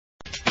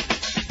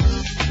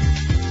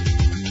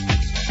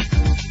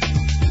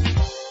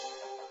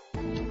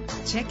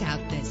Check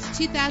out this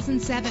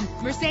 2007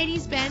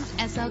 Mercedes-Benz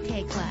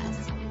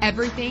SLK-Class.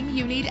 Everything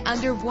you need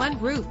under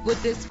one roof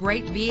with this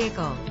great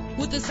vehicle.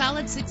 With a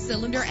solid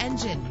 6-cylinder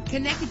engine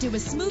connected to a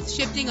smooth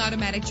shifting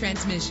automatic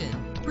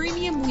transmission.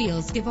 Premium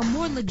wheels give a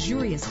more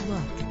luxurious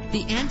look.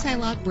 The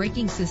anti-lock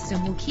braking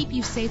system will keep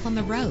you safe on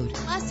the road.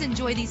 Plus,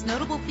 enjoy these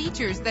notable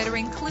features that are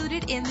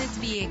included in this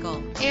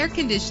vehicle: air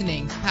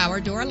conditioning, power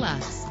door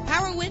locks,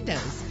 power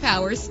windows,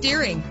 power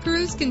steering,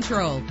 cruise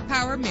control,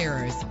 power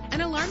mirrors,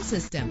 an alarm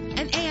system,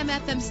 an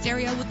AM/FM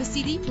stereo with a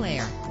CD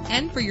player.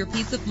 And for your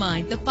peace of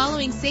mind, the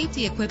following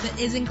safety equipment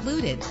is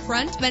included: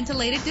 front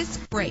ventilated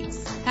disc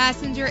brakes,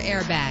 passenger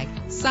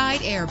airbag,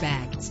 side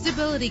airbag,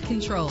 stability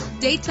control,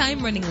 daytime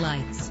running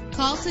lights.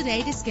 Call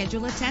today to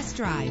schedule a test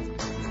drive.